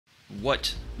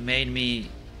what made me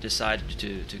decide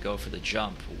to go for the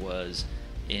jump was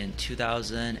in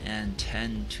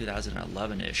 2010,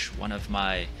 2011-ish. One of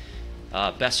my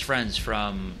best friends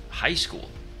from high school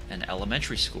and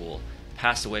elementary school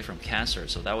passed away from cancer.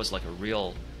 So that was like a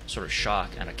real sort of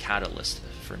shock and a catalyst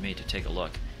for me to take a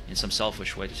look, in some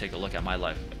selfish way, to take a look at my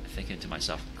life, thinking to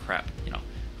myself, crap,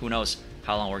 who knows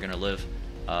how long we're going to live.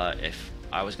 If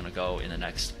I was going to go in the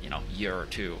next, year or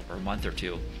two or month or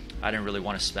two, I didn't really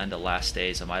want to spend the last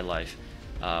days of my life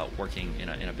working in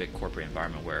a big corporate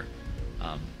environment where,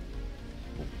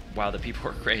 while the people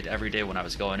were great every day when I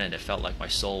was going in, it felt like my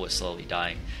soul was slowly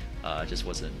dying. Just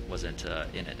wasn't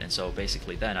in it. And so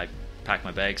basically, then I packed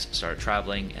my bags, started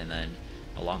traveling, and then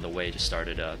along the way just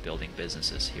started building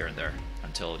businesses here and there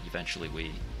until eventually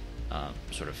we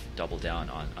sort of doubled down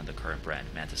on the current brand,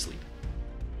 Manta Sleep.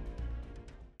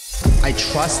 I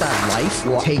trust that life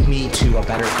will take me to a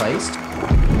better place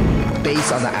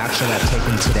based on the action I've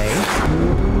taken today.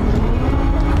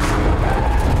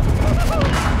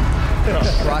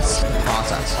 Trust the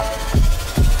process.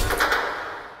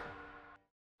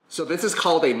 So this is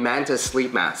called a Manta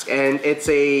sleep mask, and it's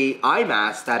a eye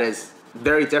mask that is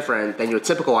very different than your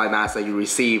typical eye mask that you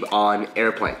receive on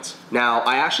airplanes. Now,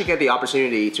 I actually get the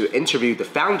opportunity to interview the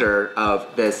founder of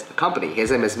this company. His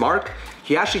name is Mark.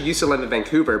 He actually used to live in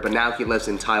Vancouver, but now he lives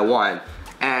in Taiwan.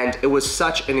 And it was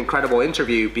such an incredible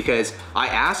interview because I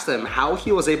asked him how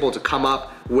he was able to come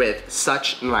up with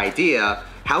such an idea,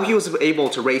 how he was able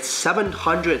to raise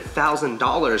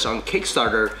 $700,000 on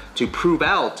Kickstarter to prove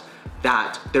out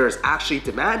that there is actually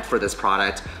demand for this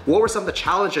product. What were some of the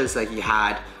challenges that he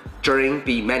had during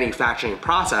the manufacturing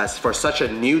process for such a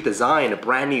new design, a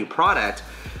brand new product?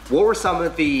 What were some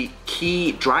of the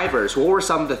key drivers? What were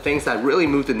some of the things that really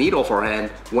moved the needle for him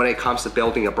when it comes to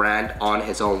building a brand on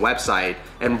his own website?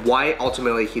 And why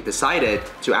ultimately he decided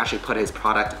to actually put his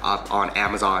product up on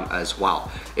Amazon as well?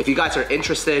 If you guys are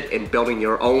interested in building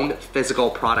your own physical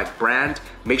product brand,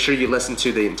 make sure you listen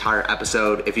to the entire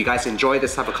episode. If you guys enjoy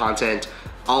this type of content,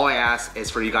 all I ask is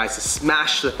for you guys to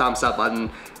smash the thumbs up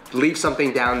button, leave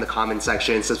something down in the comment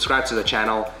section, subscribe to the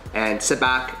channel, and sit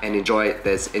back and enjoy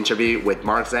this interview with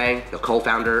Mark Zhang, the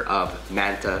co-founder of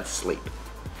Manta Sleep.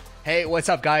 Hey, what's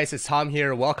up guys? It's Tom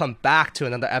here. Welcome back to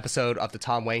another episode of the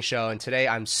Tom Wang Show. And today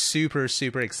I'm super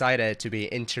excited to be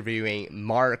interviewing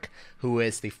Mark, who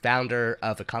is the founder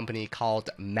of a company called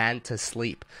Manta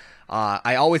Sleep.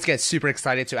 I always get super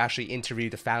excited to actually interview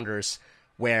the founders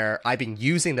where I've been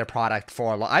using their product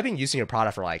for, I've been using your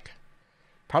product for like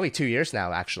probably 2 years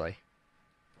now, actually.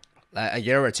 A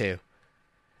year or two.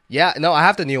 Yeah, no, I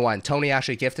have the new one. Tony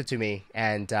actually gifted to me,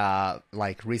 and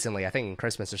like recently, I think in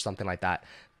Christmas or something like that.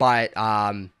 But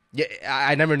yeah,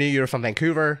 I never knew you were from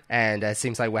Vancouver, and it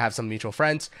seems like we have some mutual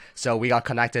friends. So we got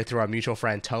connected through our mutual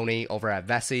friend Tony over at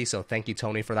Vessi. So thank you,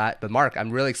 Tony, for that. But Mark,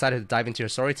 I'm really excited to dive into your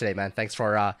story today, man. Thanks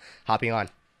for hopping on.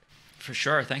 For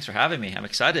sure. Thanks for having me. I'm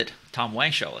excited. Tom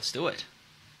Wang Show. Let's do it.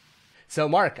 So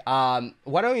Mark,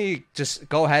 why don't you just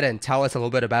go ahead and tell us a little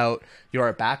bit about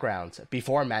your background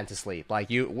before Manta Sleep? Like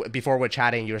before we're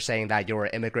chatting, you were saying that you were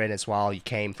an immigrant as well. You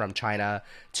came from China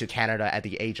to Canada at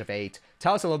the age of 8.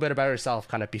 Tell us a little bit about yourself,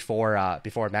 kind of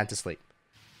before Manta Sleep.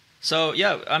 So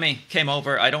yeah, I mean, came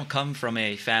over. I don't come from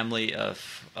a family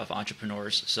of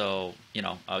entrepreneurs, so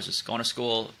I was just going to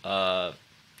school,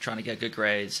 trying to get good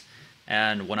grades.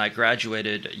 And when I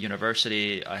graduated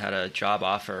university, I had a job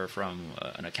offer from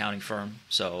an accounting firm.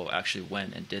 So I actually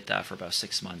went and did that for about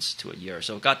 6 months to a year.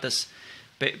 So got this,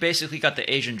 basically got the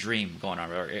Asian dream going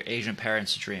on, or Asian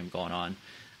parents' dream going on.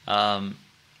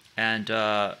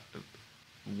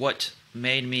 What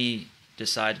made me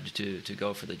decide to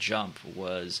go for the jump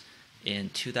was in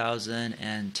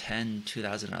 2010,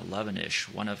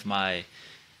 2011-ish. One of my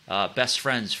best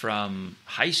friends from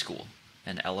high school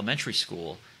and elementary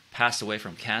school passed away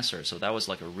from cancer. So that was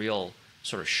like a real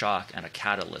sort of shock and a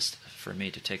catalyst for me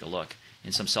to take a look,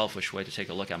 in some selfish way, to take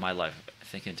a look at my life,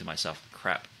 thinking to myself,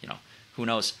 crap, who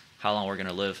knows how long we're going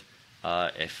to live.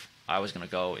 If I was going to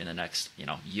go in the next,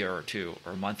 year or two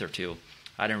or month or two,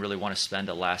 I didn't really want to spend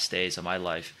the last days of my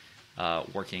life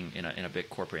working in a big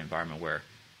corporate environment where,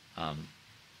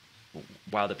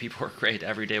 while the people were great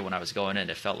every day when I was going in,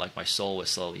 it felt like my soul was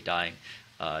slowly dying.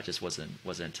 Just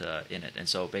wasn't in it. And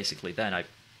so basically then I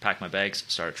packed my bags,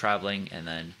 started traveling, and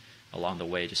then along the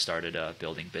way just started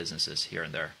building businesses here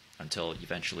and there until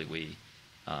eventually we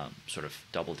sort of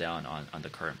doubled down on the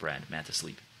current brand, Manta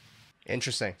Sleep.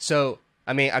 Interesting. So,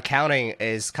 I mean, accounting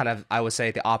is kind of, I would say,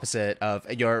 the opposite of,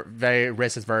 you're very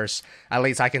risk adverse. At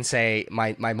least I can say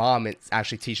my mom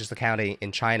actually teaches accounting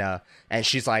in China, and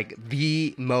she's like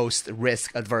the most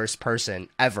risk adverse person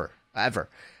ever.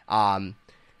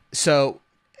 So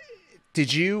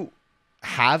did you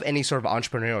have any sort of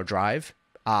entrepreneurial drive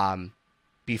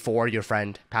before your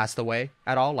friend passed away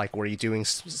at all? Like, were you doing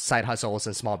side hustles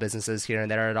and small businesses here and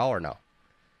there at all, or no?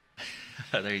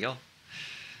 There you go.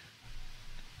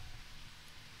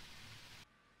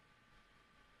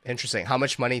 Interesting. How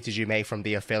much money did you make from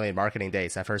the affiliate marketing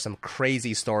days? I've heard some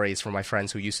crazy stories from my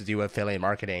friends who used to do affiliate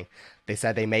marketing. They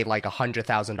said they made like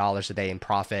 $100,000 a day in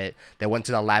profit. They went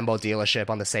to the Lambo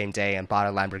dealership on the same day and bought a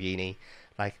Lamborghini.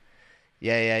 Like,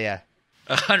 yeah.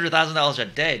 $100,000 a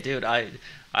day, dude.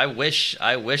 I wish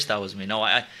that was me. No,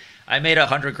 I made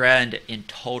 $100,000 in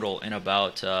total in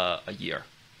about a year,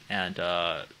 and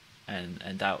that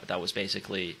was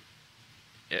basically.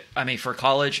 I mean, for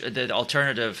college, the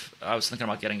alternative, I was thinking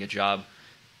about getting a job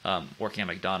working at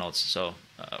McDonald's, so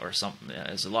or something.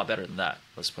 It's a lot better than that.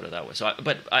 Let's put it that way. So,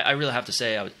 but I really have to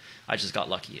say, I just got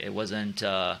lucky. It wasn't.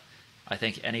 I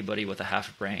think anybody with a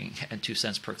half brain and 2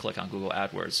 cents per click on Google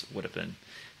AdWords would have been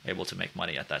able to make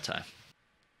money at that time.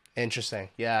 Interesting.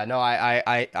 Yeah. No,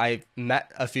 I met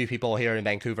a few people here in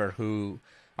Vancouver who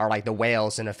are like the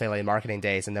whales in affiliate marketing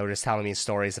days, and they were just telling me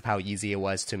stories of how easy it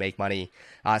was to make money.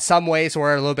 Some ways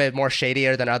were a little bit more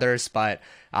shadier than others, but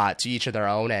to each of their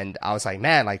own. And I was like,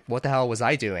 man, like what the hell was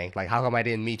I doing? Like, how come I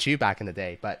didn't meet you back in the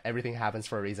day? But everything happens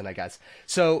for a reason, I guess.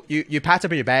 So you packed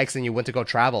up your bags and you went to go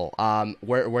travel.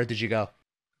 Where did you go?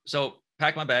 So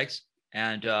packed my bags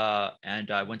and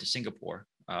I went to Singapore,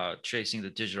 chasing the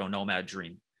digital nomad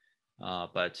dream.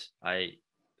 But I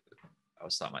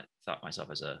always thought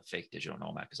myself as a fake digital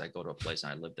nomad because I go to a place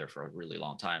and I lived there for a really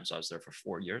long time. So I was there for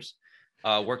 4 years.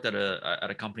 Worked at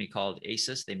a company called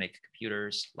Asus. They make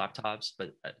computers, laptops.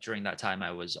 But during that time,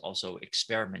 I was also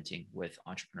experimenting with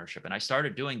entrepreneurship, and I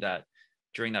started doing that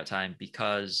during that time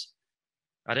because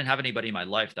I didn't have anybody in my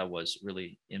life that was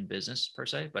really in business per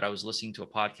se. But I was listening to a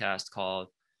podcast called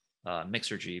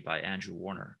Mixergy by Andrew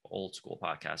Warner, old school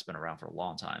podcast, been around for a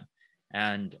long time,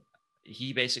 and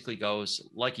he basically goes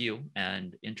like you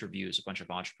and interviews a bunch of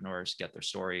entrepreneurs, get their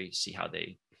story, see how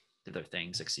they did their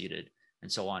thing, succeeded,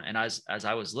 and so on. And as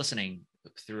I was listening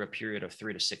through a period of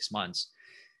 3 to 6 months,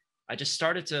 I just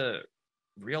started to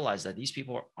realize that these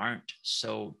people aren't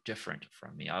so different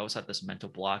from me. I always had this mental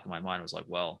block in my mind. I was like,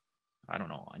 well, I don't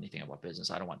know anything about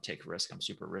business. I don't want to take risk. I'm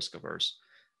super risk averse.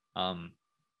 And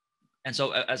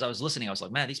so as I was listening, I was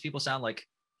like, man, these people sound like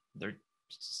they're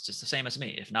just the same as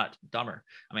me, if not dumber.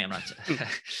 I mean, I'm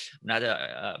not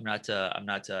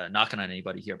knocking on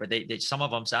anybody here, but they some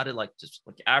of them sounded like just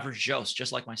like average Joes,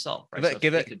 just like myself. Right? So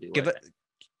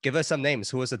give us some names.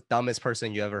 Who was the dumbest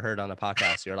person you ever heard on a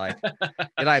podcast? You're like,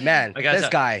 man, this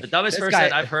guy. The dumbest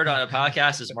person I've heard on a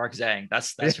podcast is Mark Zhang.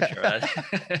 That's for sure.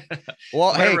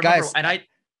 Well, hey guys, and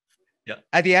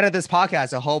at the end of this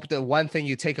podcast, I hope the one thing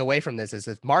you take away from this is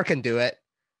if Mark can do it,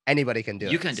 anybody can do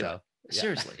it. You can do it.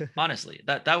 Seriously, honestly,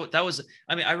 that was.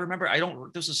 I mean, I remember.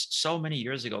 This was so many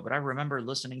years ago, but I remember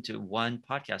listening to one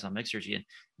podcast on Mixergy, and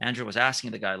Andrew was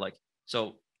asking the guy, like,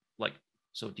 so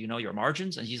do you know your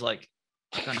margins? And he's like,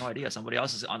 I got no idea. Somebody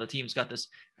else is on the team's got this.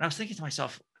 And I was thinking to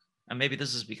myself, and maybe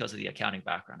this is because of the accounting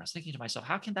background. I was thinking to myself,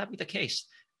 how can that be the case?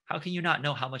 How can you not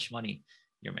know how much money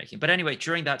you're making? But anyway,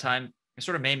 during that time, it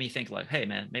sort of made me think like, hey,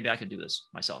 man, maybe I could do this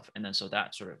myself. And then so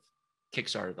that sort of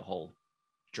kickstarted the whole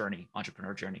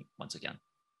entrepreneur journey once again.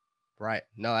 Right.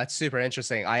 No, that's super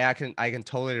interesting. I can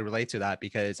totally relate to that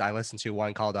because I listened to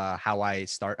one called How I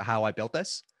Built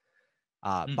This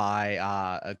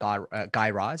by Guy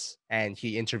Raz, and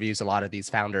he interviews a lot of these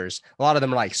founders. A lot of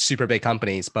them are like super big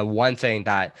companies, but one thing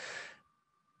that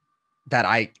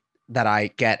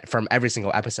I get from every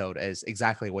single episode is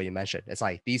exactly what you mentioned. It's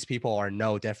like these people are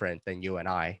no different than you and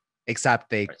I, except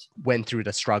they went through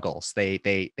the struggles. They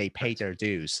paid their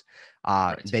dues.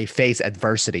 They face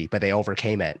adversity, but they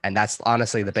overcame it. And that's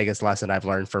honestly the biggest lesson I've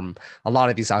learned from a lot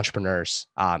of these entrepreneurs,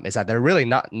 is that they're really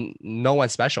no one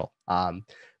special.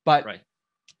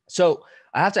 So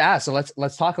I have to ask, so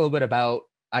let's talk a little bit about,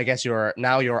 I guess, your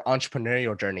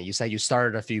entrepreneurial journey. You said you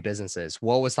started a few businesses.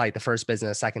 What was like the first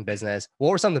business, second business? What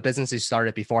were some of the businesses you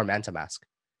started before Manta Mask?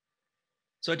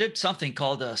 So I did something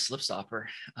called a slip stopper,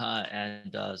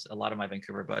 and a lot of my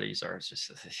Vancouver buddies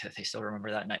they still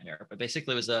remember that nightmare. But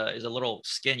basically, it was a little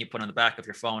skin you put on the back of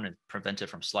your phone and prevent it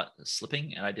from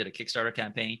slipping. And I did a Kickstarter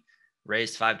campaign,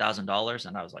 raised $5,000,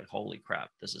 and I was like, holy crap,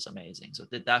 this is amazing. So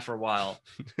did that for a while,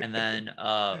 and then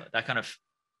that kind of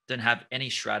didn't have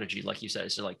any strategy, like you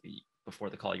said. So like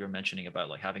before the call, you were mentioning about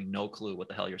like having no clue what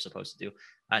the hell you're supposed to do.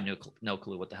 I had no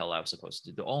clue what the hell I was supposed to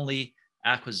do. The only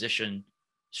acquisition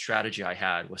strategy I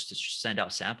had was to send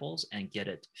out samples and get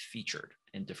it featured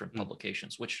in different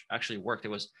publications, which actually worked. It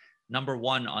was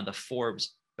 #1 on the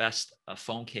Forbes best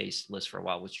phone case list for a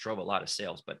while, which drove a lot of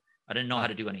sales, but I didn't know how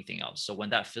to do anything else. So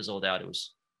when that fizzled out, it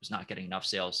was not getting enough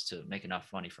sales to make enough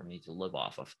money for me to live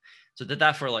off of. So did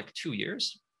that for like 2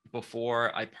 years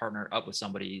before I partnered up with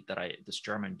somebody this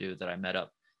German dude that I met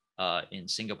up in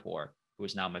Singapore, who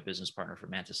is now my business partner for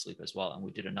Manta Sleep as well. And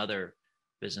we did another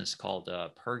business called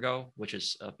Pergo, which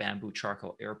is a bamboo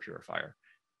charcoal air purifier.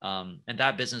 And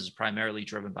that business is primarily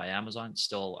driven by Amazon,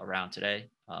 still around today.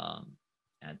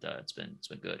 And it's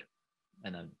been good.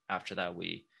 And then after that,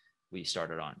 we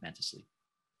started on Manta Sleep.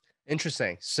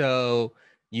 Interesting. So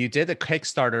you did the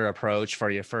Kickstarter approach for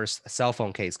your first cell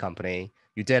phone case company.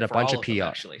 You did a bunch of PR them,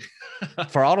 actually.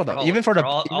 For all of them, even for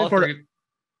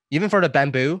the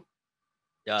bamboo.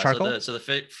 Yeah. Charcoal? So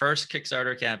the first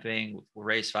Kickstarter campaign, we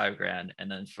raised $5,000,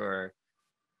 and then for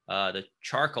the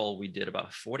charcoal, we did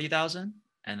about 40,000,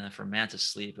 and then for Manta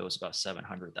Sleep, it was about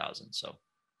 700,000. So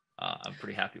I'm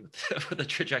pretty happy with the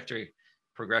trajectory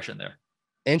progression there.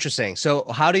 Interesting. So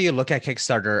how do you look at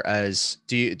Kickstarter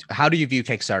how do you view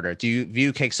Kickstarter? Do you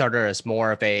view Kickstarter as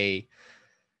more of a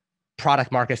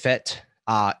product market fit?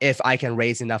 If I can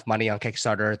raise enough money on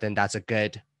Kickstarter, then that's a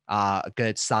good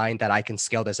sign that I can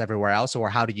scale this everywhere else? Or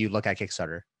how do you look at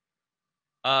Kickstarter?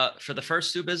 For the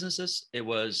first two businesses, it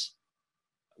was,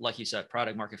 like you said,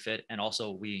 product market fit. And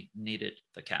also we needed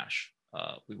the cash.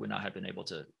 We would not have been able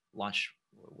to launch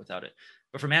without it.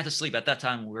 But for Manta Sleep, at that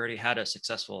time, we already had a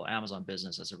successful Amazon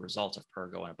business as a result of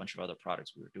Pergo and a bunch of other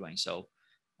products we were doing. So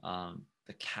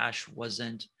the cash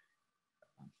wasn't,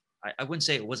 I wouldn't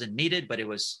say it wasn't needed, but it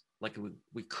was like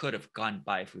we could have gone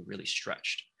by if we really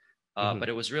stretched. But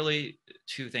it was really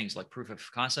two things, like proof of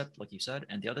concept, like you said.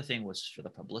 And the other thing was for the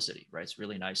publicity, right? It's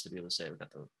really nice to be able to say we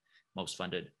got the most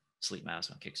funded sleep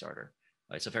mask on Kickstarter.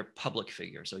 It's a very public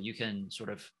figure. So you can sort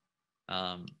of,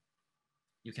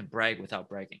 you can brag without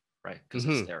bragging, right? Because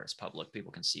it's there, it's public,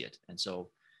 people can see it. And so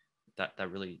that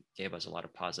really gave us a lot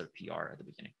of positive PR at the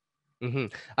beginning.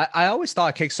 I always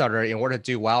thought Kickstarter, in order to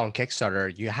do well on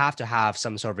Kickstarter, you have to have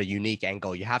some sort of a unique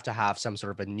angle. You have to have some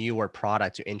sort of a newer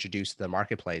product to introduce to the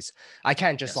marketplace. I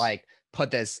can't just like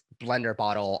put this blender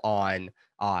bottle on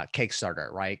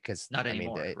Kickstarter, right? Because not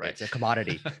anymore, right? It's a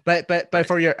commodity. but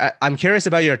for your, I'm curious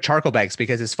about your charcoal bags,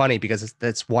 because it's funny because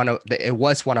it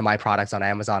was one of my products on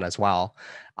Amazon as well.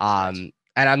 And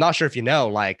I'm not sure if you know,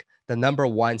 like the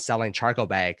 #1 selling charcoal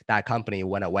bag, that company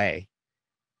went away.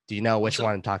 Do you know which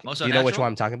one I'm talking? Do you know which one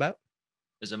I'm talking about?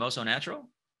 Is it Moso Natural?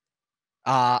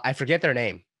 I forget their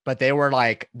name, but they were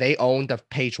like, they owned the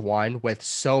page 1 with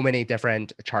so many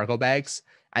different charcoal bags,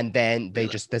 and then they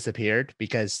just disappeared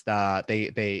because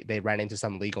they ran into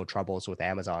some legal troubles with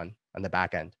Amazon on the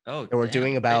back end. Oh, they were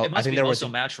doing about. It must be Moso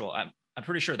Natural. I'm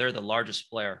pretty sure they're the largest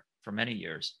player for many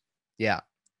years. Yeah.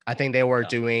 I think they were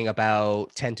doing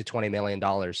about $10 to $20 million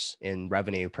in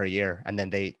revenue per year, and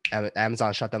then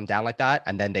Amazon shut them down like that,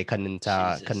 and then they couldn't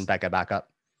back it back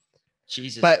up.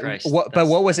 Jesus Christ!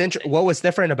 What was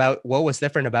different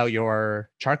about your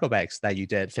charcoal bags that you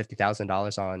did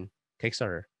 $50,000 on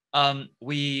Kickstarter?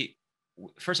 We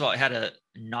first of all, it had a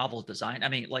novel design. I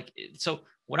mean, like, so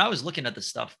when I was looking at the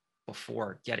stuff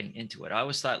before getting into it, I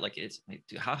always thought, like, it's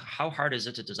how hard is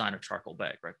it to design a charcoal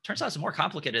bag, right? Turns out it's more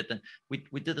complicated than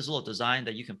we did. This little design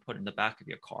that you can put in the back of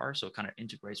your car, so it kind of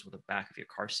integrates with the back of your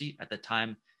car seat. At the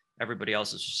time, everybody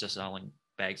else is just selling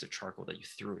bags of charcoal that you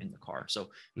threw in the car. So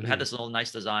we had this little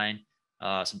nice design,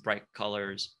 some bright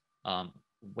colors,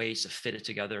 ways to fit it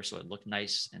together so it looked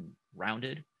nice and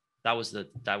rounded. That was the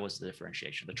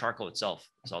differentiation. The charcoal itself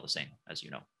is all the same, as you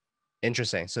know.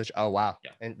 Interesting. So, oh wow, yeah,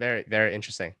 and very, very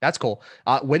interesting. That's cool.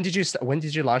 When did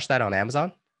you launch that on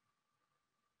Amazon?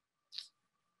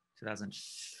 I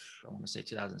want to say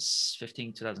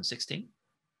 2015, 2016.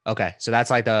 Okay, so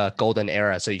that's like the golden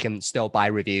era. So you can still buy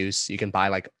reviews. You can buy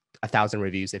like 1,000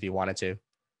 reviews if you wanted to.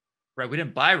 Right. We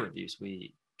didn't buy reviews.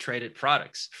 We traded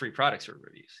free products for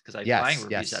reviews, because buying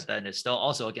reviews at then is still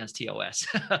also against TOS.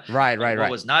 Right. What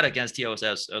was not against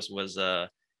TOS was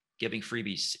giving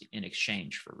freebies in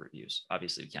exchange for reviews.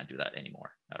 Obviously, we can't do that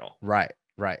anymore at all. Right.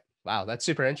 Wow, that's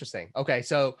super interesting. Okay,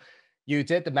 so you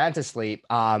did the Manta Sleep.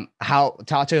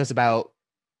 Talk to us about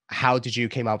how did you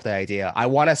came up with the idea? I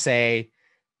want to say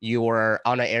you were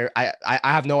on an air. I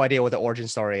have no idea what the origin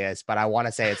story is, but I want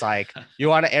to say it's like you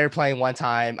were on an airplane one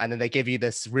time, and then they give you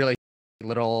this really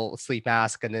little sleep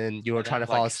mask, and then you were trying to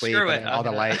fall asleep, and all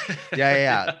the light.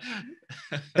 Yeah.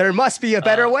 There must be a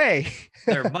better way.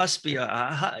 There must be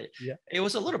It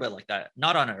was a little bit like that,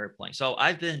 not on an airplane. So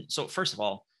first of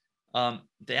all,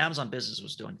 the Amazon business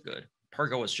was doing good.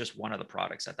 Pergo was just one of the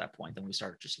products at that point. Then we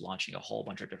started just launching a whole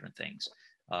bunch of different things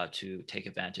to take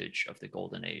advantage of the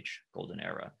golden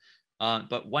era.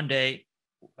 But one day,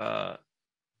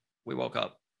 we woke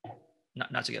up,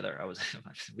 not together.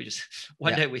 We just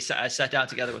one day I sat down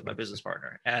together with my business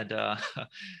partner, and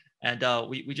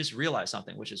we just realized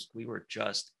something, which is we were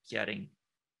just getting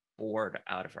bored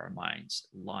out of our minds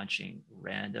launching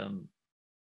random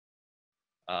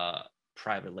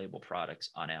private label products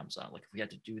on Amazon. Like, if we had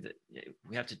to do that,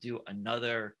 we have to do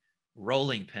another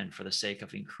rolling pin for the sake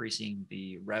of increasing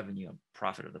the revenue and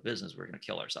profit of the business, we're going to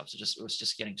kill ourselves. It was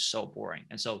just getting so boring.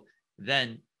 And so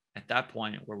then at that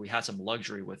point, where we had some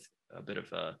luxury with a bit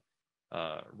of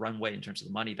a runway in terms of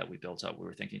the money that we built up, we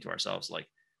were thinking to ourselves, like,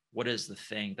 what is the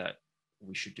thing that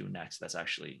we should do next that's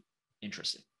actually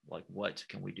interesting? Like, what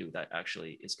can we do that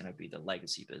actually is going to be the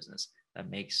legacy business that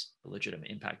makes a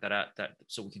legitimate impact, that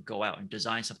so we can go out and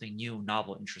design something new,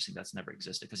 novel, interesting that's never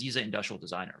existed, because he's an industrial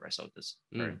designer, right? So this is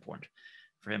very important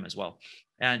for him as well.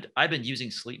 And I've been using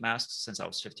sleep masks since I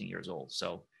was 15 years old.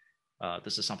 So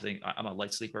this is something, I'm a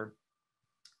light sleeper,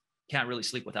 can't really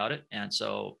sleep without it. And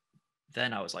so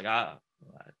then I was like,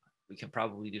 we can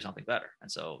probably do something better.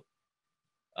 And so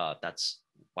that's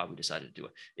why we decided to do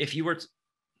it.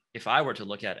 If I were to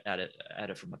look at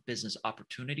it from a business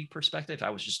opportunity perspective, if I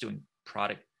was just doing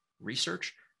product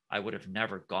research, I would have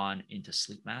never gone into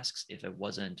sleep masks if it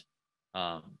wasn't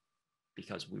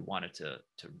because we wanted to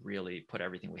really put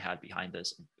everything we had behind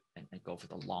this and go for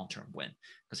the long-term win.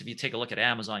 Because if you take a look at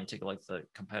Amazon, you take a look at the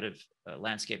competitive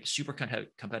landscape, super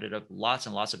competitive, lots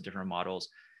and lots of different models,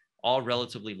 all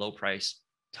relatively low price,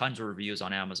 tons of reviews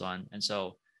on Amazon. And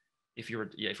so if we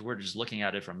were just looking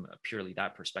at it from purely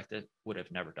that perspective, would have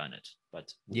never done it.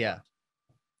 But yeah.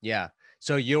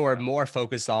 So you're more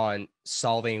focused on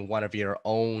solving one of your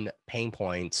own pain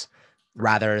points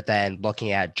rather than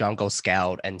looking at Jungle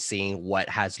Scout and seeing what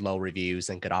has low reviews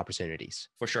and good opportunities.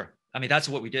 For sure. I mean, that's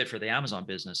what we did for the Amazon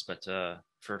business, but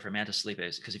for Manta Sleep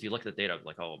Aids, because if you look at the data,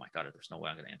 like, oh my God, there's no way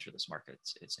I'm going to enter this market.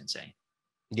 It's insane.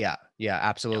 Yeah,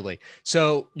 absolutely. Yeah.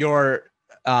 So your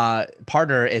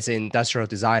partner is an industrial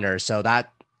designer, so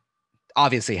that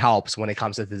obviously helps when it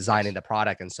comes to designing the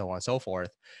product and so on and so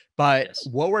forth. But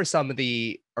what were some of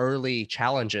the early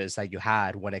challenges that you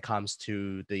had when it comes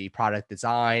to the product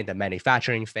design, the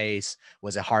manufacturing phase?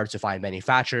 Was it hard to find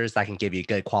manufacturers that can give you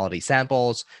good quality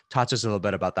samples? Talk to us a little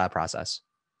bit about that process.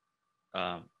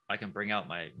 I can bring out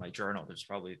my journal. There's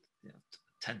probably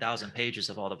 10,000 pages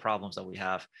of all the problems that we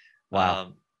have.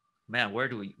 Wow. Man, where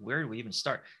do we even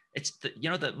start? It's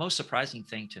the most surprising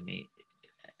thing to me,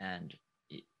 and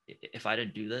if I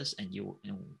didn't do this and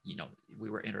we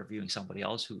were interviewing somebody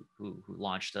else who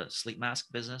launched a sleep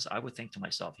mask business, I would think to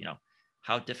myself,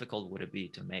 how difficult would it be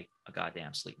to make a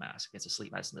goddamn sleep mask? It's a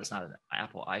sleep mask that's not an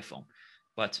Apple iPhone.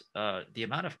 But the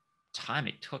amount of time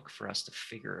it took for us to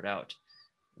figure it out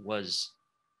was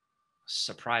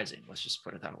surprising. Let's just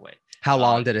put it that way. How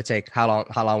long did it take? How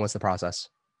long was the process?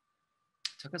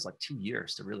 It took us like 2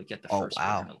 years to really get the first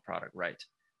version of the product right.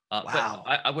 Wow.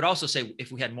 But I would also say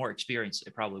if we had more experience,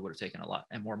 it probably would have taken a lot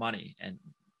and more money, and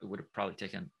it would have probably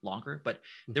taken longer. But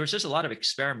there was just a lot of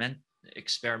experimenting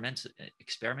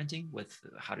with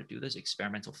how to do this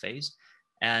experimental phase.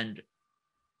 And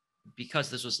because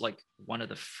this was like one of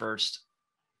the first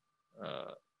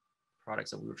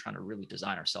products that we were trying to really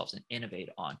design ourselves and innovate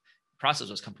on, the process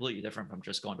was completely different from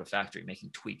just going to a factory, making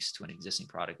tweaks to an existing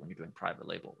product when you're doing private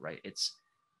label, right? It's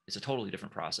a totally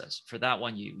different process. For that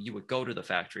one, you would go to the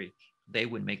factory, they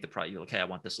would make the product. You're like, okay, I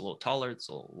want this a little taller, it's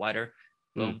a little wider.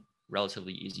 Boom,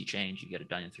 relatively easy change. You get it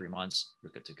done in 3 months,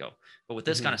 you're good to go. But with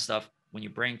this kind of stuff, when you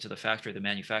bring to the factory, the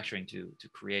manufacturing to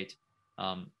create,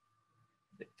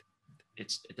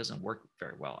 it doesn't work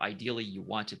very well. Ideally, you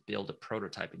want to build a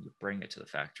prototype and you bring it to the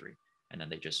factory, and then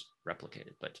they just replicate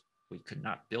it. But we could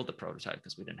not build the prototype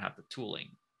because we didn't have the tooling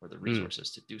or the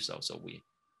resources to do so. So we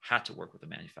had to work with the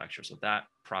manufacturer. So that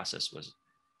process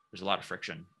there's a lot of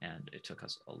friction, and it took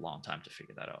us a long time to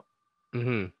figure that out.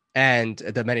 And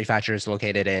the manufacturer is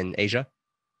located in Asia?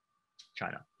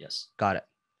 China, yes. Got it.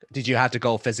 Did you have to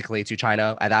go physically to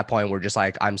China? At that point, we're just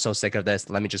like, I'm so sick of this.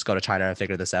 Let me just go to China and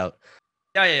figure this out.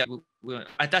 Yeah.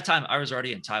 At that time, I was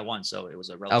already in Taiwan, so it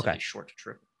was a relatively short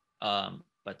trip.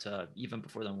 But even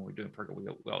before then, when we were doing Pergo,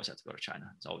 we always had to go to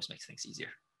China. It always makes things easier.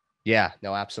 Yeah,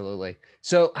 no, absolutely.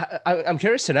 So I'm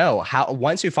curious to know how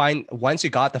once you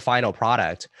got the final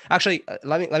product. Actually,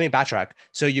 let me backtrack.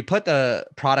 So you put the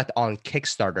product on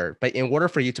Kickstarter, but in order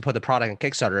for you to put the product on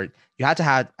Kickstarter, you had to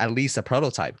have at least a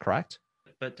prototype, correct?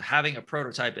 But having a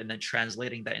prototype and then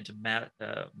translating that into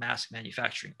mask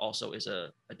manufacturing also is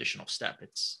a additional step.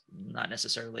 It's not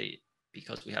necessarily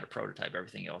because we had a prototype,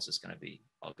 everything else is going to be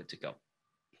all good to go.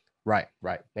 Right.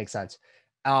 Makes sense.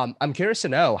 I'm curious to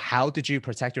know, how did you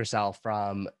protect yourself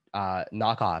from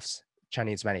knockoffs?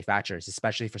 Chinese manufacturers,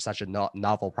 especially for such a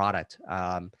novel product.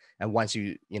 And once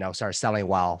start selling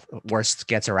well, worst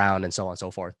gets around and so on and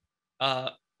so forth.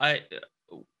 I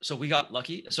so we got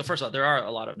lucky. So first of all, there are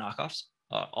a lot of knockoffs,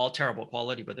 all terrible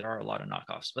quality, but there are a lot of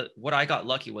knockoffs. But what I got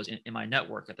lucky was in my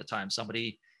network at the time,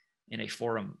 somebody in a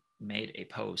forum made a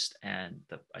post, and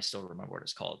I still remember what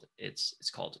it's called. It's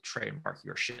called "Trademark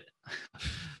Your Shit,"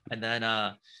 and then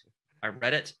I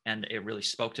read it, and it really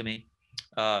spoke to me.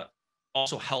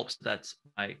 Also helps that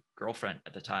my girlfriend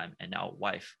at the time and now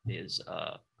wife is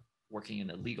working in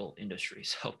the legal industry,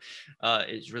 so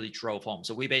it really drove home.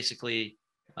 So we basically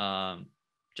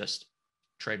just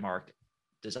trademark,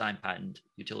 design patent,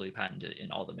 utility patented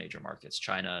in all the major markets: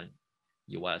 China,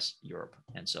 US, Europe.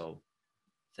 And so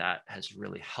that has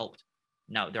really helped.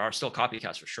 Now there are still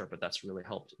copycats for sure, but that's really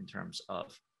helped in terms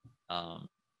of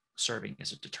serving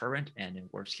as a deterrent, and in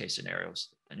worst case scenarios,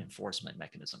 an enforcement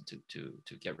mechanism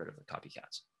to get rid of the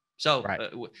copycats. So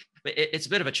right. It's a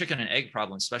bit of a chicken and egg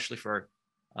problem, especially for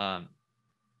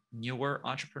newer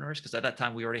entrepreneurs, because at that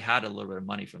time we already had a little bit of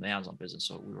money from the Amazon business,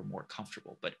 so we were more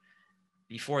comfortable. But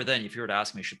before then, if you were to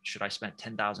ask me, should I spend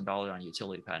 $10,000 on a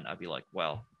utility patent, I'd be like,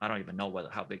 well, I don't even know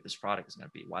how big this product is going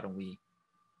to be. Why don't we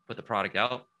put the product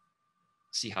out,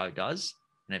 see how it does,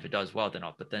 and if it does well, then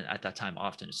but then at that time,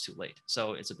 often it's too late.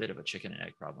 So it's a bit of a chicken and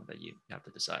egg problem that you have to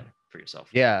decide for yourself.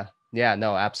 Yeah,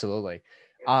 no, absolutely.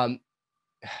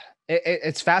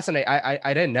 It's fascinating.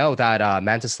 I didn't know that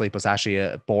Manta Sleep was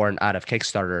actually born out of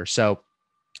Kickstarter. So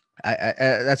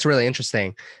that's really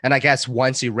interesting. And I guess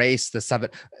once you raise the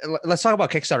let's talk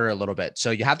about Kickstarter a little bit.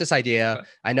 So you have this idea. Okay.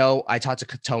 I know I talked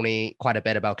to Tony quite a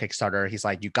bit about Kickstarter. He's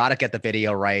like, you got to get the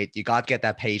video right. You got to get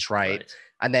that page right.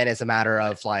 And then it's a matter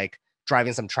of like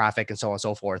driving some traffic and so on and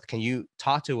so forth. Can you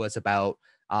talk to us about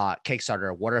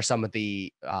Kickstarter? What are some of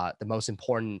the most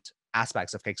important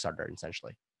aspects of Kickstarter,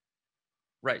 essentially?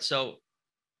 Right. So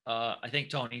I think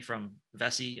Tony from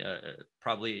Vessi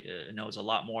probably knows a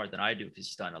lot more than I do, because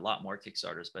he's done a lot more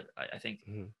Kickstarters. But I think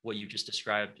what you just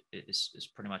described is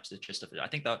pretty much the gist of it. I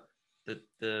think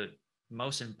the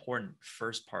most important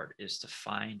first part is to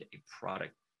find a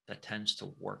product that tends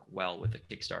to work well with the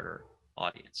Kickstarter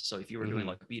audience. So if you were doing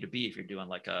like B2B, if you're doing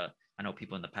like I know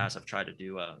people in the past have tried to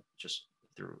do just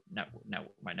through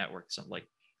my network, some like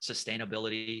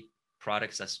sustainability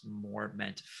products that's more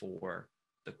meant for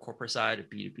the corporate side of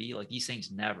B2B. Like these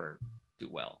things never do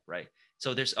well, right?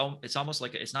 So it's almost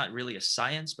like it's not really a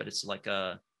science, but it's like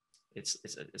it's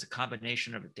a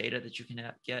combination of data that you can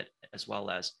get, as well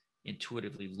as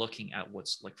intuitively looking at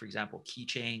what's, like, for example,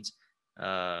 keychains,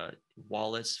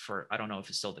 wallets. For, I don't know if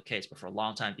it's still the case, but for a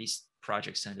long time these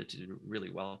projects tended to do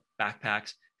really well.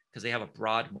 Backpacks, because they have a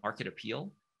broad market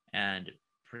appeal and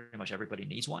pretty much everybody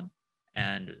needs one.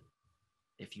 And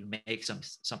if you make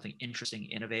something interesting,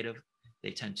 innovative, they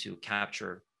tend to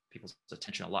capture people's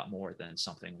attention a lot more than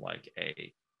something like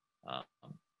a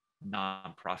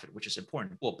nonprofit, which is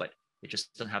important, but it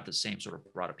just doesn't have the same sort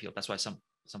of broad appeal. That's why some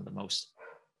of the most,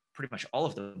 pretty much all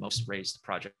of the most raised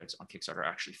projects on Kickstarter are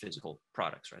actually physical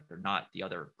products, right? They're not the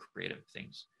other creative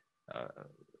things,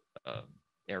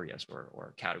 areas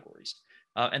or categories.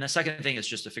 And the second thing is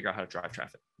just to figure out how to drive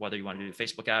traffic, whether you want to do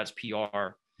Facebook ads,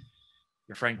 PR,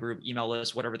 your friend group, email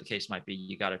list, whatever the case might be.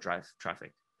 You got to drive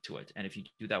traffic to it. And if you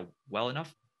do that well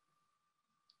enough,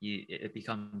 it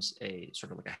becomes a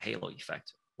sort of like a halo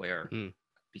effect, where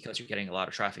because you're getting a lot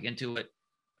of traffic into it,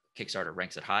 Kickstarter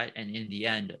ranks it high. And in the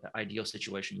end, the ideal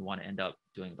situation, you want to end up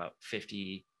doing about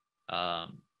 50%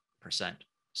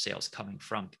 sales coming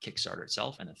from Kickstarter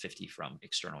itself, and then 50 from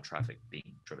external traffic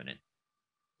being driven in.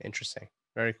 Interesting.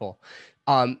 Very cool.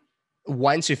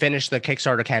 Once you finish the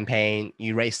Kickstarter campaign,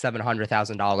 you raise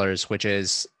 $700,000, which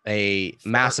is a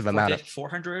massive amount of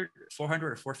 400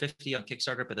 or 450 on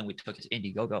Kickstarter, but then we took it to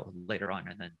Indiegogo later on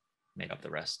and then made up the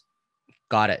rest.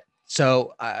 Got it.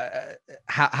 So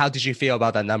how did you feel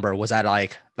about that number? Was that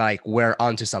like we're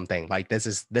onto something? Like this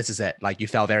is it? Like you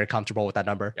felt very comfortable with that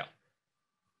number?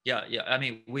 Yeah. I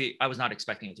mean, I was not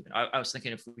expecting it to be. I was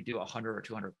thinking if we do 100 or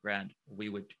 200 grand, we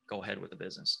would go ahead with the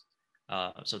business.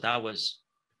 So that was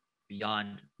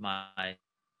beyond my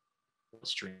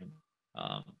stream.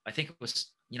 I think it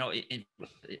was, I think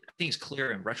it's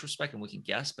clear in retrospect and we can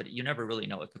guess, but you never really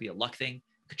know. It could be a luck thing.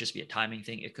 It could just be a timing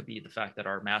thing. It could be the fact that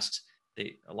our masks,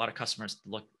 a lot of customers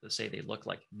say they look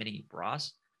like mini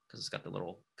bras because it's got the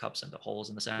little cups and the holes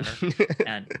in the center.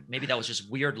 And maybe that was just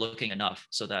weird looking enough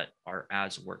so that our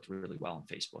ads worked really well on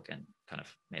Facebook and kind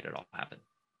of made it all happen.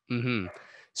 Mm-hmm.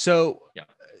 So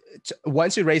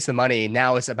once you raise the money,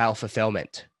 now it's about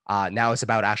fulfillment. Now it's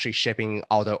about actually shipping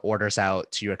all the orders out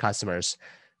to your customers.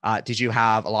 Did you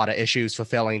have a lot of issues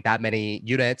fulfilling that many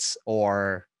units,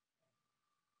 or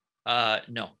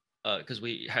No, because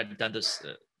we had done this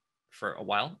for a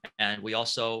while, and we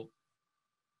also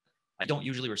I don't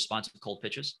usually respond to cold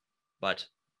pitches, but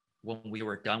when we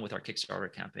were done with our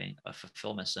Kickstarter campaign, a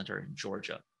fulfillment center in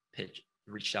Georgia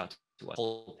reached out to us.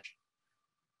 Cold pitch.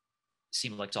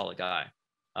 Seemed like a solid guy.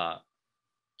 Uh,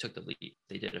 took the lead.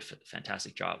 They did a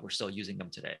fantastic job. We're still using them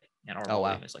today, and our Oh wow.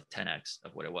 volume is like 10x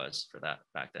of what it was for that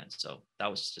back then. So that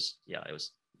was just it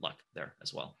was luck there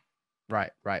as well.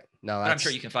 Right. No, but I'm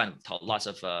sure you can find lots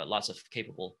of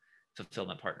capable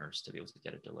fulfillment partners to be able to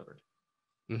get it delivered.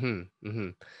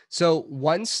 So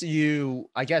once you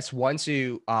raise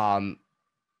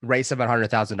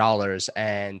 $700,000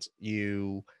 and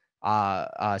you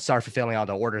start fulfilling all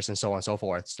the orders and so on and so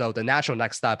forth. So the natural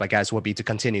next step, I guess, would be to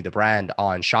continue the brand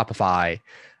on Shopify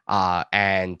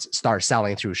and start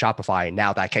selling through Shopify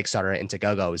now that Kickstarter and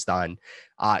Indiegogo is done.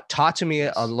 Talk to me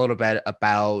a little bit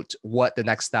about what the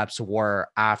next steps were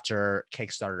after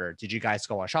Kickstarter. Did you guys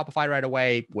go on Shopify right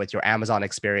away with your Amazon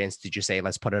experience? Did you say,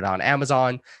 let's put it on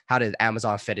Amazon? How did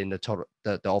Amazon fit in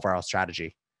the overall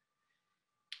strategy?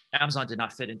 Amazon did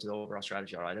not fit into the overall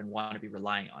strategy. I didn't want to be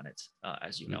relying on it,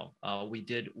 as you know.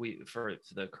 For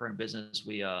the current business,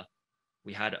 we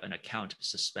had an account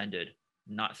suspended,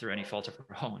 not through any fault of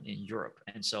our own, in Europe,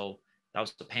 and so that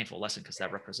was a painful lesson because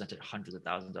that represented hundreds of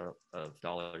thousands of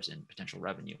dollars in potential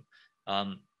revenue,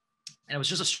 and it was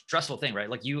just a stressful thing, right?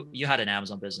 Like you had an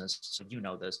Amazon business, so you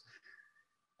know this.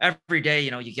 Every day,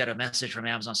 you get a message from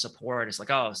Amazon support. It's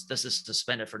like, oh, this is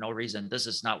suspended for no reason. This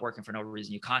is not working for no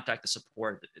reason. You contact the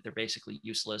support, they're basically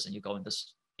useless, and you go in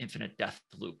this infinite death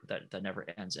loop that never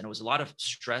ends. And it was a lot of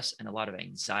stress and a lot of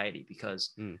anxiety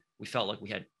because we felt like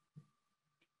we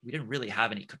didn't really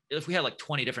have any. If we had like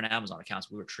 20 different Amazon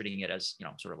accounts, we were treating it as,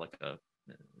 sort of like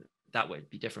that way it'd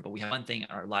be different. But we have one thing,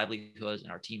 our livelihoods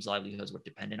and our team's livelihoods were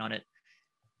dependent on it.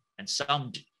 And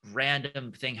some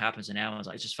random thing happens in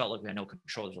Amazon. I just felt like we had no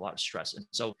control. There's a lot of stress. And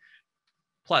so,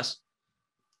 plus,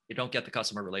 you don't get the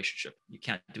customer relationship. You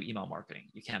can't do email marketing.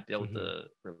 You can't build the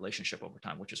relationship over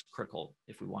time, which is critical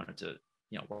if we wanted to,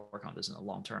 work on this in the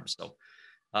long term. So,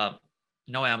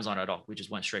 no Amazon at all. We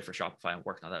just went straight for Shopify and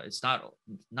worked on that. It's not.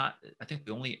 I think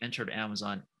we only entered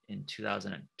Amazon in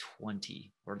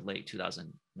 2020 or late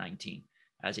 2019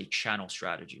 as a channel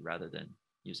strategy rather than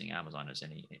using Amazon as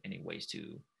any ways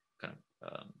to kind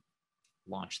of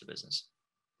launch the business.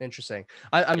 Interesting.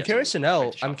 I'm curious to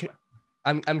know.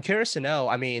 I'm curious to know.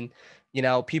 I mean,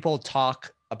 people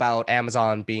talk about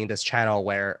Amazon being this channel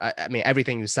where I mean,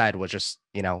 everything you said was just,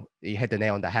 you hit the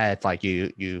nail on the head. Like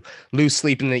you lose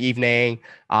sleep in the evening,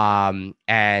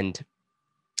 and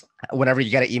whenever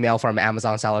you get an email from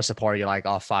Amazon seller support, you're like,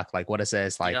 oh fuck, like what is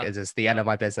this? Like, is this the end of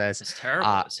my business? It's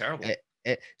terrible. It's terrible.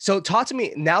 So talk to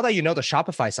me now that you know the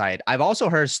Shopify side. I've also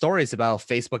heard stories about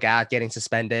Facebook ad getting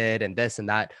suspended and this and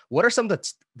that. What are some of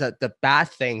the bad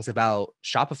things about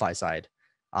Shopify side?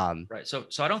 Right. So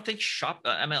I don't think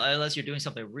unless you're doing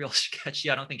something real sketchy,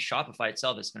 I don't think Shopify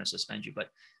itself is going to suspend you. But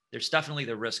there's definitely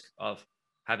the risk of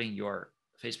having your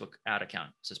Facebook ad account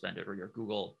suspended or your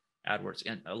Google AdWords,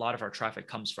 and a lot of our traffic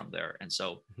comes from there, and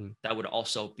so that would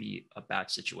also be a bad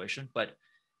situation. But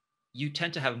you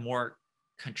tend to have more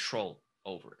control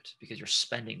over it because you're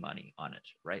spending money on it,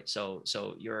 right? So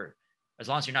you're, as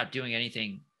long as you're not doing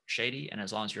anything shady and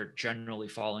as long as you're generally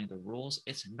following the rules,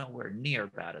 it's nowhere near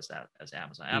bad as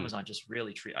Amazon. Amazon just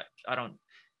really I don't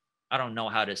know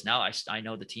how it is now. I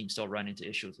know the team still run into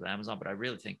issues with Amazon, but I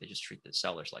really think they just treat the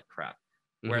sellers like crap.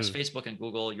 Whereas Facebook and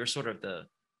Google, you're sort of the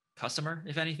customer,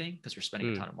 if anything, because you're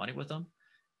spending a ton of money with them.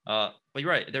 But you're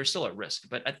right, there's still a risk.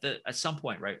 But at some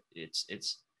point, right,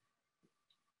 it's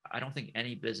I don't think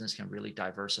any business can really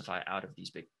diversify out of these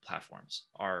big platforms.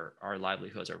 Our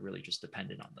livelihoods are really just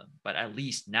dependent on them. But at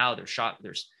least now there's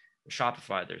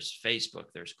Shopify, there's Facebook,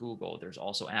 there's Google, there's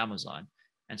also Amazon.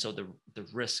 And so the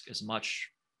risk is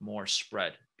much more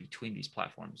spread between these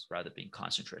platforms rather than being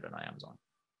concentrated on Amazon.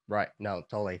 Right. No,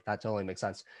 totally. That totally makes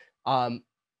sense. I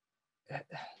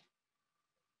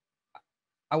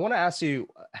want to ask you,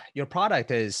 your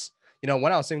product is,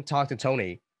 when I was talking to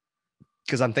Tony,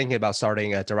 because I'm thinking about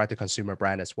starting a direct-to-consumer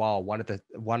brand as well. One of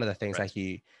the things that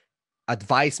he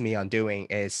advised me on doing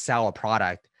is sell a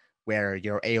product where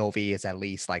your AOV is at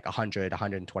least like $100,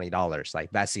 $120.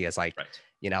 Like Vessi is like,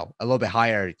 a little bit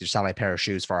higher. You're selling a pair of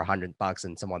shoes for $100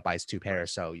 and someone buys 2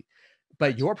 pairs. So,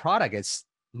 but your product is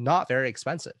not very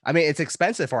expensive. I mean, it's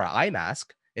expensive for an eye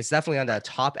mask. It's definitely on the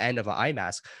top end of an eye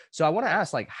mask. So I want to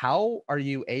ask, like, how are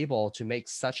you able to make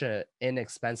such an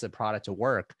inexpensive product to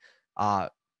work? On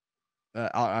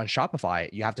Shopify,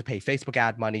 you have to pay Facebook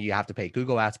ad money, you have to pay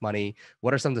Google ads money.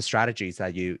 What are some of the strategies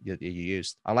that you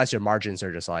used? Unless your margins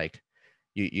are just like,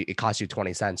 it costs you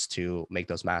 20 cents to make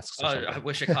those masks or something. I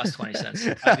wish it cost 20 cents.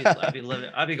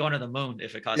 I'd be going to the moon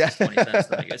if it cost us 20 cents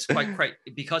to make it. It's quite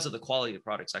because of the quality of the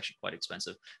product. It's actually quite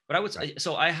expensive. But I would say,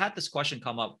 so I had this question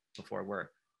come up before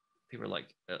where people are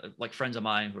like friends of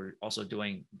mine who are also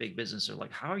doing big business are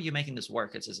like, how are you making this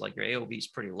work? It's just like your AOV is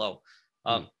pretty low.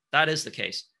 That is the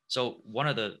case. So one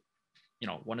of the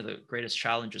greatest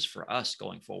challenges for us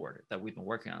going forward that we've been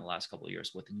working on the last couple of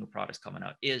years with the new products coming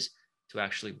out is to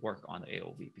actually work on the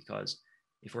AOV, because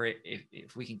if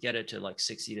we can get it to like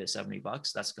 60 to 70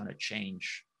 bucks, that's going to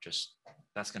change. The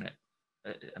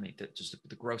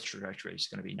growth trajectory is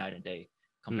going to be night and day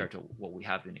compared to what we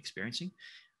have been experiencing.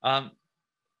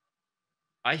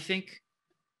 I think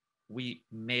we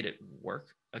made it work.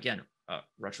 Again,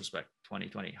 retrospect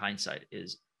 2020 hindsight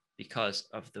is because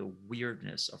of the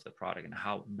weirdness of the product and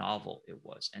how novel it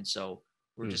was. And so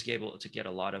we're just able to get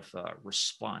a lot of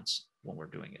response when we're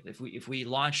doing it. If we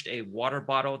launched a water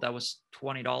bottle that was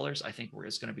 $20, I think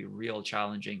it's going to be real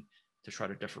challenging to try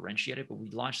to differentiate it. But we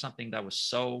launched something that was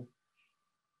so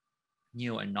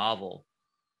new and novel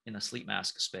in the sleep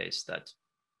mask space that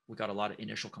we got a lot of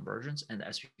initial conversions. And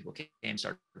as people came,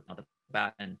 started on the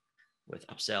back end with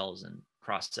upsells and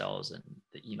cross sells and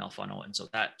the email funnel, and so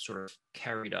that sort of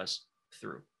carried us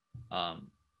through.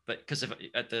 But because if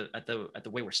at the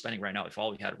way we're spending right now, if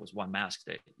all we had was one mask,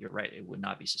 you're right, it would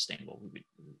not be sustainable. We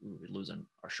would lose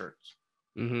our shirts.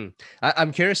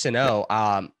 I'm curious to know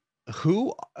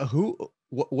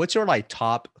what's your like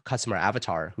top customer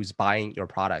avatar who's buying your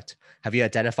product? Have you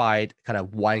identified kind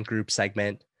of one group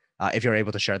segment? If you're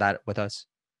able to share that with us.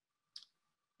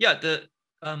 Yeah,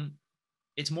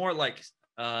 it's more like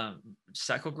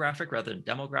psychographic rather than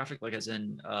demographic, like as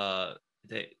in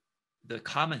the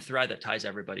common thread that ties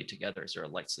everybody together is they're a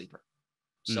light sleeper.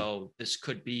 So this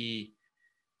could be,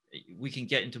 we can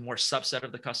get into more subset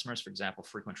of the customers, for example,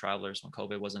 frequent travelers when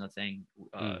COVID wasn't a thing,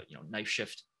 night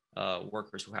shift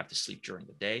workers who have to sleep during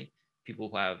the day, people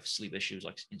who have sleep issues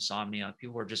like insomnia,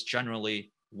 people who are just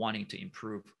generally wanting to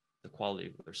improve the quality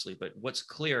of their sleep. But what's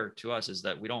clear to us is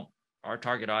that our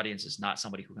target audience is not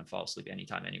somebody who can fall asleep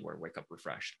anytime, anywhere, wake up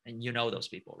refreshed. And you know those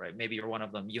people, right? Maybe you're one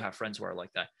of them. You have friends who are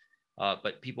like that.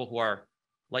 But people who are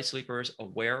light sleepers,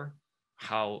 aware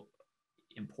how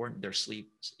important their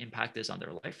sleep's impact is on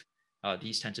their life,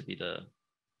 these tend to be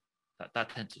that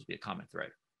tends to be a common thread.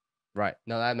 Right.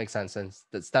 No, that makes sense. And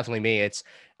that's definitely me. It's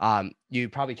you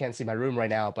probably can't see my room right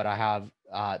now, but I have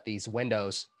these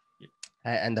windows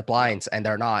and the blinds, and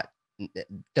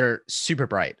they're super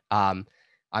bright.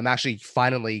 I'm actually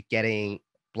finally getting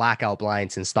blackout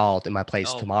blinds installed in my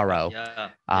place tomorrow.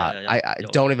 I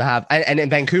don't even have, and in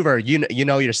Vancouver, you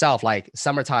know yourself, like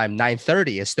summertime,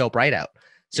 9:30 is still bright out.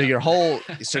 So your whole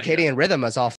circadian rhythm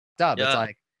is all fucked up. It's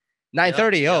like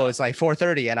 9:30. It's like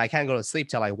 4:30, and I can't go to sleep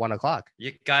till like 1 o'clock.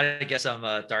 You gotta get some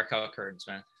dark out curtains,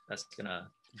 man.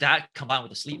 That combined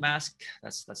with a sleep mask,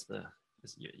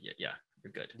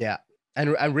 you're good. Yeah.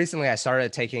 And recently I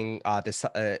started taking this,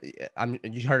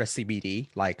 you heard of CBD,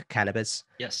 like cannabis,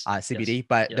 yes, CBD,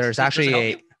 but there's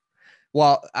actually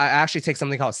I actually take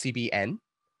something called CBN,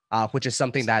 which is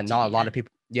something that not a lot of people,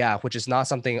 which is not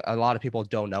something a lot of people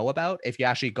don't know about. If you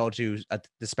actually go to a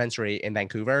dispensary in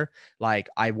Vancouver, like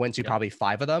I went to probably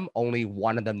 5 of them, only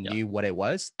one of them knew what it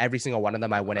was. Every single one of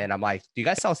them I went in, I'm like, do you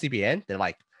guys sell CBN? They're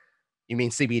like, you mean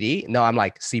CBD? No, I'm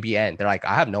like, CBN. They're like,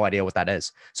 I have no idea what that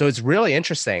is. So it's really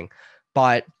interesting.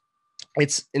 But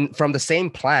it's from the same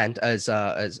plant as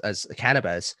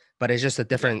cannabis, but it's just a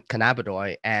different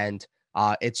cannabinoid, and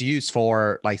it's used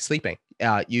for like sleeping.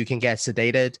 You can get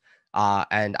sedated,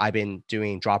 and I've been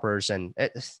doing droppers, and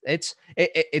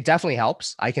it definitely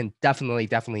helps. I can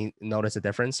definitely notice a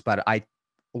difference, but I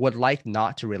would like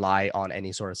not to rely on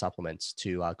any sort of supplements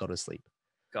to go to sleep.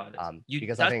 Got it.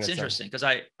 Because that's interesting, because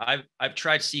I've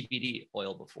tried CBD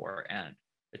oil before, and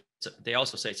they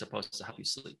also say it's supposed to help you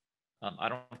sleep. I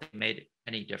don't think it made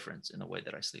any difference in the way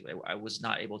that I sleep. I was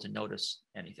not able to notice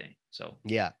anything. So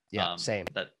same.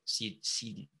 That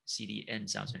CDN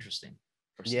sounds interesting.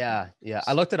 Yeah.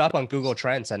 I looked it up on Google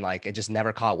Trends, and like it just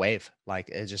never caught wave. Like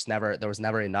it just never. There was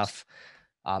never enough.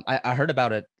 I heard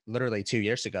about it literally 2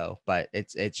 years ago, but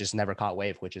it just never caught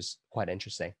wave, which is quite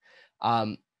interesting.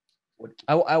 I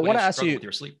want to ask you with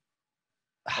your sleep.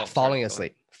 Falling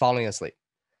asleep. Falling asleep.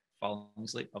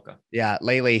 Okay. Yeah,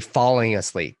 lately falling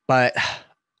asleep, but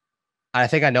I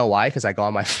think I know why, because I go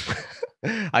on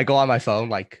my phone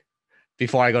like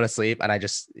before I go to sleep, and I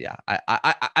just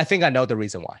I think I know the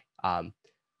reason why.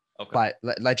 But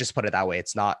let's just put it that way.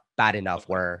 It's not bad enough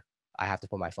where I have to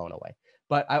put my phone away.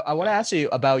 But I want to ask you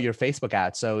about your Facebook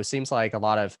ads. So it seems like a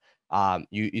lot of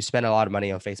You spend a lot of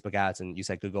money on Facebook ads, and you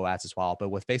said Google ads as well. But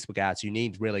with Facebook ads, you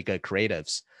need really good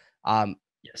creatives. Um,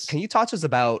 Yes. can you talk to us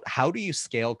about how do you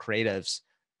scale creatives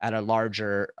at a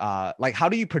larger, like how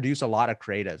do you produce a lot of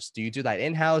creatives? Do you do that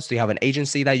in-house? Do you have an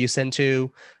agency that you send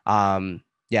to?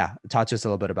 Yeah, talk to us a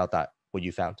little bit about that, what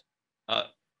you found. Uh,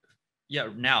 yeah,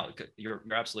 now you're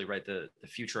absolutely right. The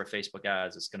future of Facebook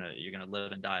ads is you're gonna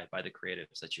live and die by the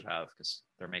creatives that you have, because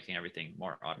they're making everything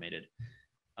more automated.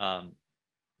 Um,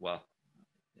 well,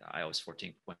 iOS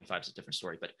 14.5 is a different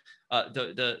story, but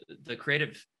the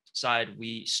creative side,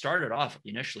 we started off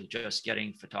initially just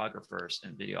getting photographers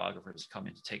and videographers to come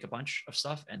in to take a bunch of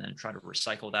stuff and then try to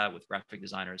recycle that with graphic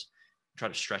designers, try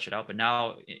to stretch it out. But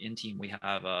now in team we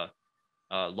have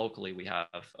locally we have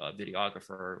a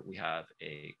videographer, we have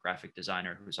a graphic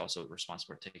designer who's also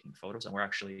responsible for taking photos, and we're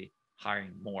actually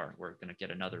hiring more. We're going to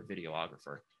get another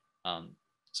videographer.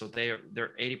 So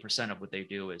they're 80% of what they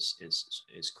do is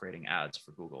creating ads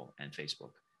for Google and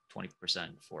Facebook,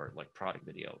 20% for like product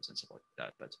videos and stuff like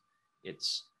that. But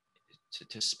it's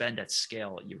to spend at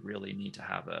scale, you really need to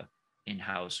have a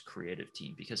in-house creative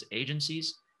team, because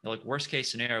agencies, like worst case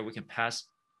scenario, we can pass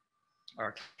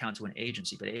our account to an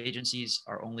agency, but agencies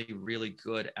are only really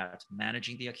good at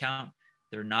managing the account.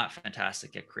 They're not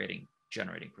fantastic at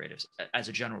generating creatives as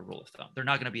a general rule of thumb. They're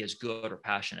not going to be as good or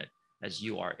passionate as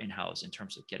you are in-house in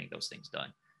terms of getting those things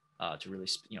done, to really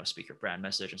speak your brand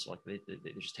message and stuff like that.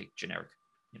 They just take generic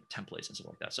templates and stuff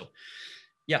like that. So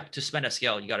yeah, to spend at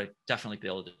scale, you got to definitely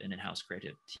build an in-house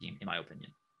creative team, in my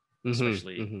opinion,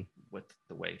 especially with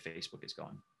the way Facebook is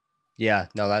going. Yeah,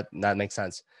 no, that makes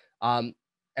sense.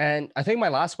 And I think my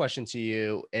last question to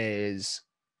you is,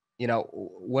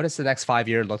 what does the next 5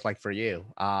 year look like for you?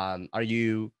 Are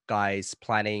you guys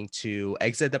planning to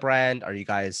exit the brand? Are you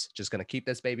guys just gonna keep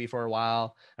this baby for a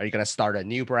while? Are you gonna start a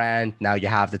new brand now you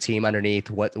have the team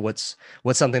underneath? What's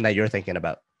something that you're thinking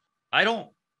about? I don't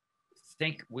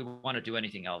think we want to do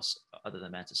anything else other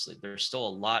than Manta Sleep. There's still a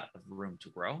lot of room to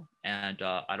grow, and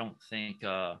I don't think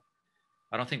we're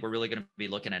really going to be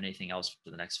looking at anything else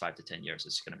for the next 5 to 10 years.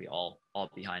 It's going to be all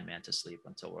behind Manta Sleep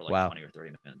until we're like Wow. 20 or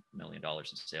 30 million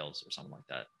dollars in sales or something like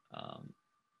that.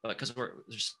 But because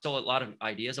there's still a lot of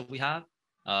ideas that we have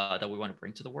that we want to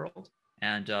bring to the world,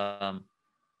 and I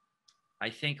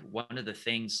think one of the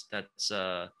things that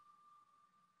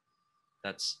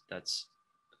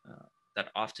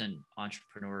often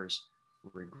entrepreneurs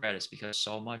regret is because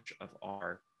so much of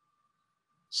our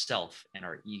self and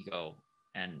our ego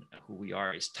and who we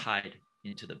are is tied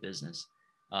into the business.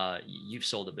 You've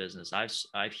sold a business. I've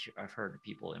heard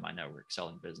people in my network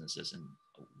selling businesses, and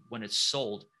when it's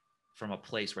sold from a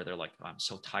place where they're like, oh, I'm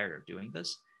so tired of doing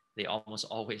this, they almost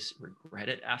always regret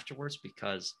it afterwards,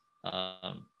 because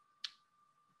the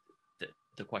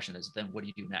question is, then what do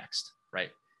you do next,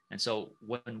 right? And so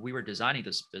when we were designing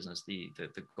this business, the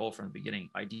goal from the beginning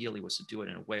ideally was to do it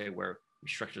in a way where we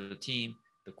structure the team,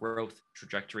 the growth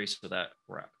trajectory, so that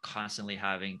we're constantly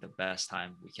having the best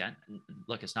time we can. And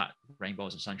look, it's not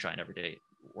rainbows and sunshine every day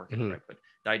working, right? But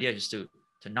the idea is to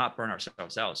not burn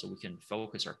ourselves out, so we can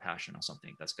focus our passion on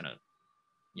something that's gonna,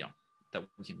 that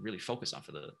we can really focus on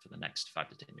for the next 5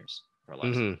 to 10 years of our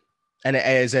lives. And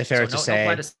is it fair to say? No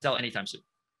plan to sell anytime soon.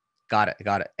 Got it.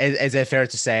 Is it fair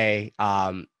to say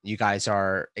you guys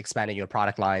are expanding your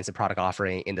product lines and product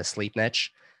offering in the sleep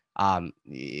niche? Yes.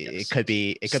 It could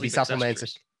be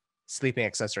supplements, sleeping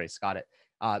accessories. Got it.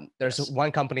 There's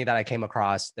one company that I came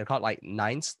across. They're called like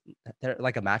Nines. They're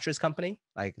like a mattress company,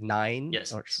 like Nine.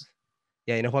 Yes.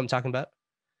 Yeah, you know who I'm talking about?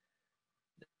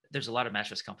 There's a lot of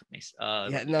mattress companies.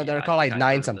 They're called like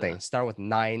Nine something. Start with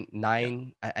nine.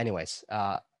 Yeah. Anyways,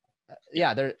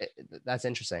 that's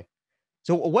interesting.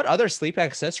 So what other sleep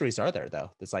accessories are there though?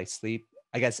 There's like sleep.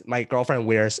 I guess my girlfriend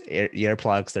wears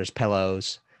earplugs. There's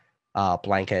pillows,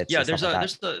 blankets. Yeah, there's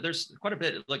quite a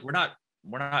bit. Like we're not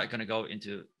going to go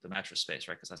into the mattress space,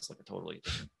 right? Because that's like a totally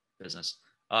different business.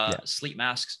 Sleep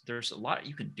masks. There's a lot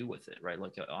you can do with it, right?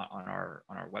 Like on our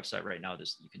website right now,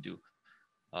 you can do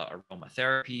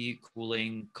aromatherapy,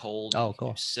 cooling, cold. Oh, you cool.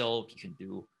 can do silk. You can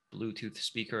do Bluetooth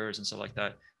speakers and stuff like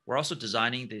that. We're also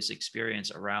designing this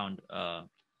experience around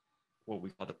what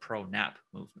we call the pro nap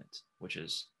movement, which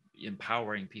is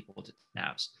empowering people to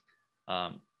naps.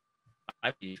 I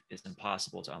believe it's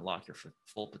impossible to unlock your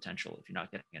full potential if you're not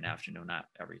getting an afternoon nap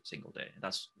every single day. And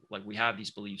that's like, we have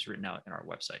these beliefs written out in our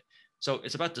website. So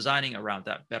it's about designing around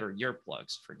that. Better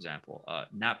earplugs, for example,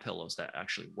 nap pillows that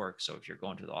actually work. So if you're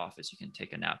going to the office, you can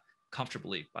take a nap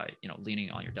comfortably by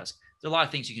leaning on your desk. There are a lot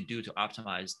of things you can do to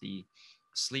optimize the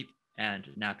sleep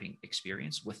and napping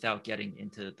experience without getting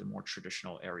into the more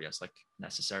traditional areas, like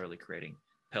necessarily creating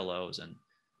pillows and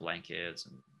blankets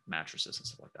and mattresses and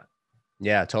stuff like that.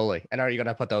 Yeah, totally. And are you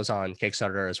gonna put those on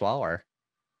Kickstarter as well, or?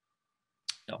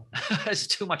 No, it's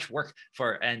too much work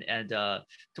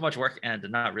too much work and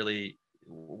not really.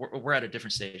 We're at a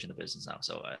different stage in the business now,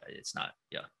 so it's not.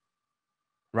 Yeah.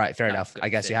 Right, fair Not enough. good I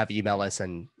guess you fit have email right now. lists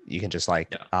and you can just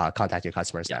like Yeah. contact your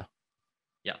customers Yeah. now.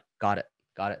 Yeah. Got it.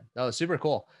 Got it. No, super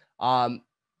cool.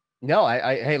 No,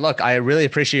 hey, look, I really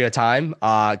appreciate your time.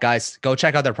 Guys, go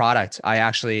check out their product. I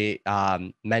actually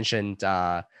mentioned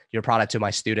your product to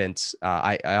my students.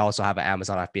 I also have an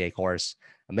Amazon FBA course.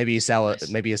 Nice.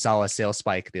 Maybe you saw a sales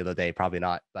spike the other day. Probably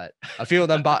not, but a few of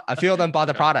them bought. A few of them bought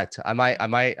the Okay. product. I might ask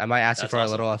you That's for a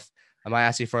awesome. little. I might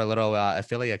ask you for a little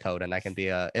affiliate code, and I can be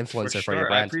an For influencer for your sure. I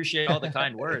brand. appreciate all the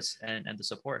kind words and the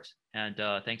support. And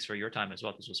thanks for your time as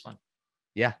well. This was fun.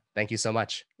 Yeah, thank you so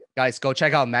much. Guys, go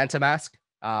check out Manta Mask.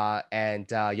 Yeah,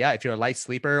 if you're a light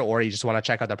sleeper or you just want to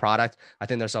check out the product, I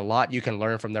think there's a lot you can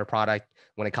learn from their product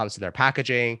when it comes to their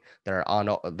packaging, their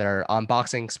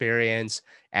unboxing experience,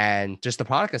 and just the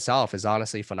product itself is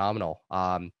honestly phenomenal.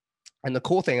 And the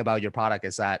cool thing about your product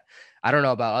is that I don't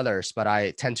know about others, but I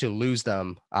tend to lose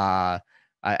them. I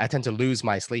tend to lose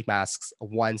my sleep masks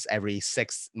once every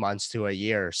 6 months to a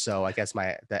year. So I guess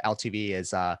the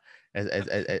LTV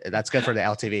that's good for the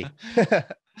LTV.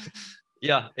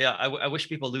 Yeah. Yeah. I wish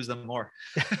people lose them more.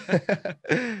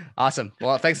 Awesome.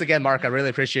 Well, thanks again, Mark. I really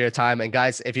appreciate your time. And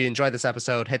guys, if you enjoyed this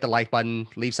episode, hit the like button,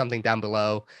 leave something down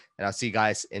below, and I'll see you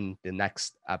guys in the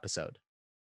next episode.